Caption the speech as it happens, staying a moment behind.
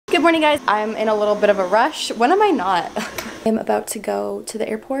Good morning, guys. I'm in a little bit of a rush. When am I not? I'm about to go to the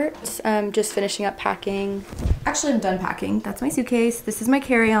airport. I'm just finishing up packing. Actually, I'm done packing. That's my suitcase. This is my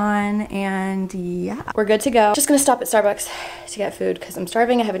carry-on, and yeah, we're good to go. Just gonna stop at Starbucks to get food because I'm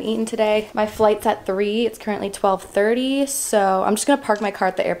starving. I haven't eaten today. My flight's at 3. It's currently 12:30, so I'm just gonna park my car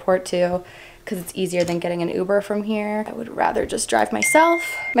at the airport too, because it's easier than getting an Uber from here. I would rather just drive myself.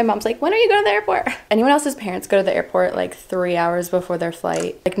 My mom's like, when are you going to the airport? Anyone else's parents go to the airport like 3 hours before their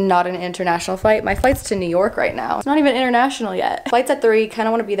flight? Like, not an international flight. My flight's to New York right now. It's not even international yet. Flight's at 3, kind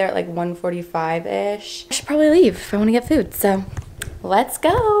of want to be there at like 1:45-ish. I should probably leave if I want to get food, so let's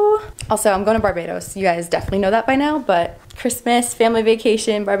go. Also, I'm going to Barbados. You guys definitely know that by now, but Christmas, family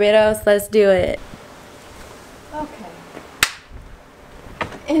vacation, Barbados, let's do it. Okay.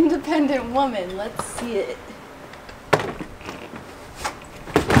 Independent woman, let's see it.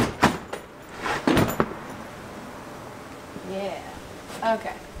 Yeah,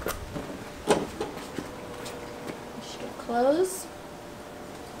 okay. Should get clothes.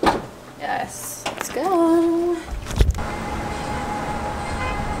 Yes, let's go.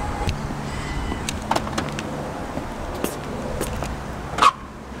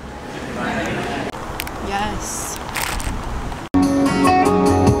 Yes.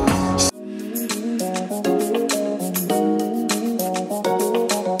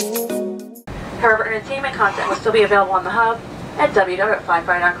 However, entertainment content will still be available on the hub at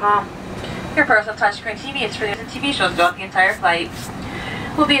www.flyfire.com. Your personal touchscreen TV is for news and TV shows throughout the entire flight.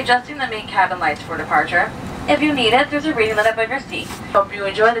 We'll be adjusting the main cabin lights for departure. If you need it, there's a reading lit above your seat. Hope you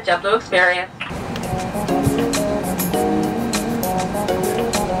enjoy the JetBlue experience.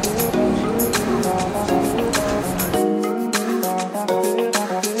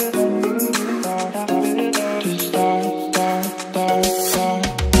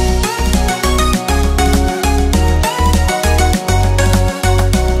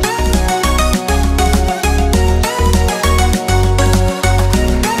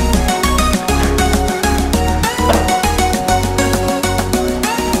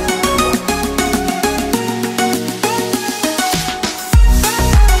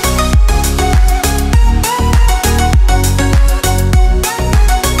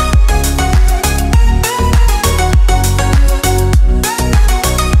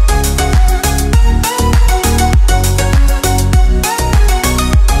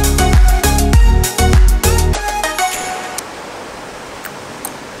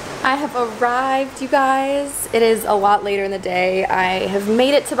 I have arrived, you guys. It is a lot later in the day. I have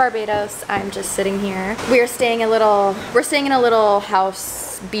made it to Barbados. I'm just sitting here. We're staying in a little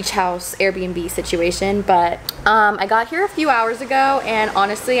house, beach house, Airbnb situation, but I got here a few hours ago, and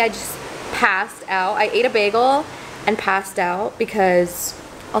honestly, I just passed out. I ate a bagel and passed out because,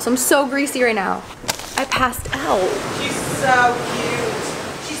 also, I'm so greasy right now. I passed out. She's so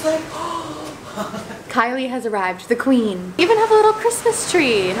cute. She's like, oh. Kylie has arrived, the queen. Even have a little Christmas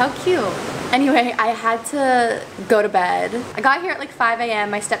tree, how cute. Anyway, I had to go to bed. I got here at like 5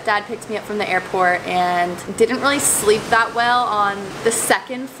 a.m. My stepdad picked me up from the airport and didn't really sleep that well on the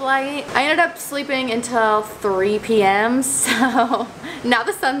second flight. I ended up sleeping until 3 p.m. so now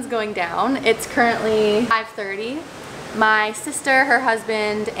the sun's going down. It's currently 5:30. My sister, her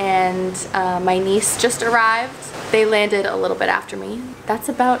husband, and my niece just arrived. They landed a little bit after me. That's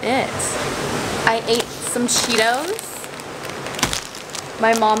about it. I ate some Cheetos.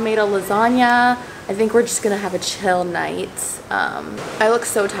 My mom made a lasagna. I think we're just gonna have a chill night. I look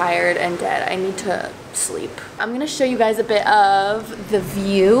so tired and dead. I need to sleep. I'm gonna show you guys a bit of the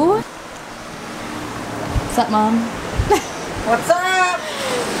view. What's up, Mom? What's up?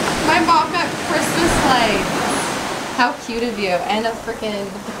 My mom got Christmas lights. How cute of you. And a freaking,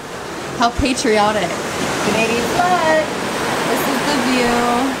 how patriotic. Canadian flag. This is the view.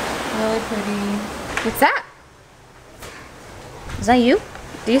 Really pretty. What's that? Is that you?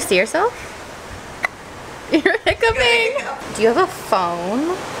 Do you see yourself? You're hiccuping. Do you have a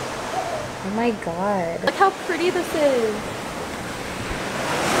phone? Oh my god. Look how pretty this is.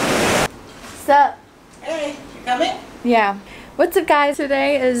 What's up? Hey, you coming? Yeah. What's up, guys?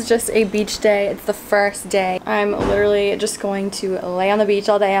 Today is just a beach day. It's the first day. I'm literally just going to lay on the beach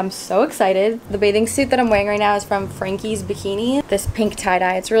all day. I'm so excited. The bathing suit that I'm wearing right now is from Frankie's Bikini. This pink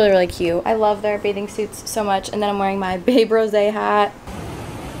tie-dye. It's really, really cute. I love their bathing suits so much. And then I'm wearing my Babe Rosé hat.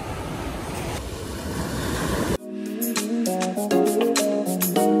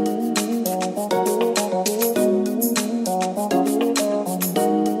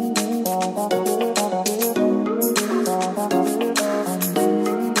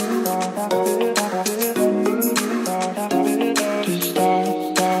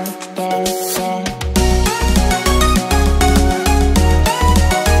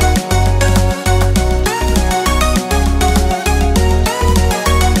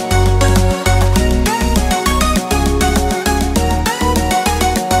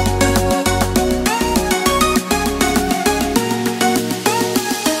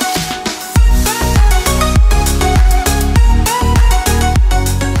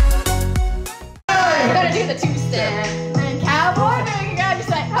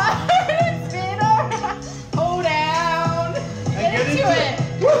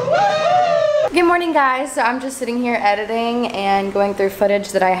 Good morning, guys. So I'm just sitting here editing and going through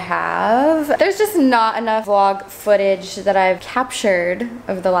footage that I have. There's just not enough vlog footage that I've captured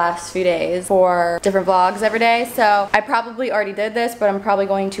over the last few days for different vlogs every day. So I probably already did this, but I'm probably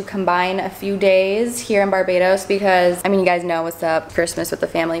going to combine a few days here in Barbados because, I mean, you guys know what's up, Christmas with the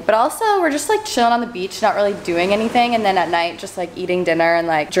family, but also we're just like chilling on the beach, not really doing anything, and then at night just like eating dinner and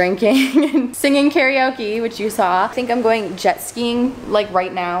like drinking and singing karaoke, which you saw. I think I'm going jet skiing like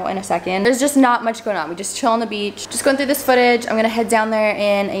right now in a second. There's just not much going on. We just chill on the beach. Just going through this footage. I'm gonna head down there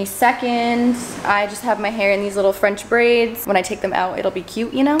in a second. I just have my hair in these little French braids. When I take them out, it'll be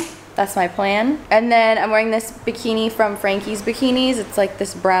cute, you know? That's my plan. And then I'm wearing this bikini from Frankie's Bikinis. It's like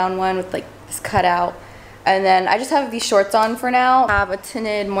this brown one with like this cutout. And then I just have these shorts on for now. I have a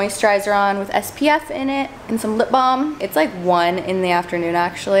tinted moisturizer on with SPF in it and some lip balm. It's like 1 in the afternoon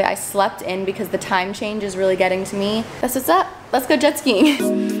actually. I slept in because the time change is really getting to me. That's what's up. Let's go jet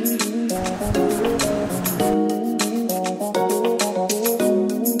skiing.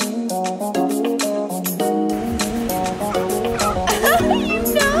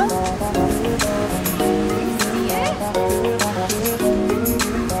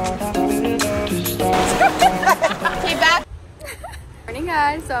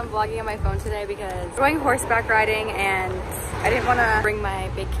 Guys, so I'm vlogging on my phone today because we're going horseback riding and I didn't want to bring my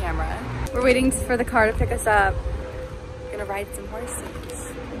big camera. We're waiting for the car to pick us up. We're gonna ride some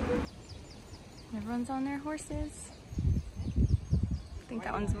horses. Everyone's on their horses. I think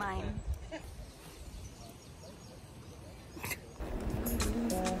that one's mine.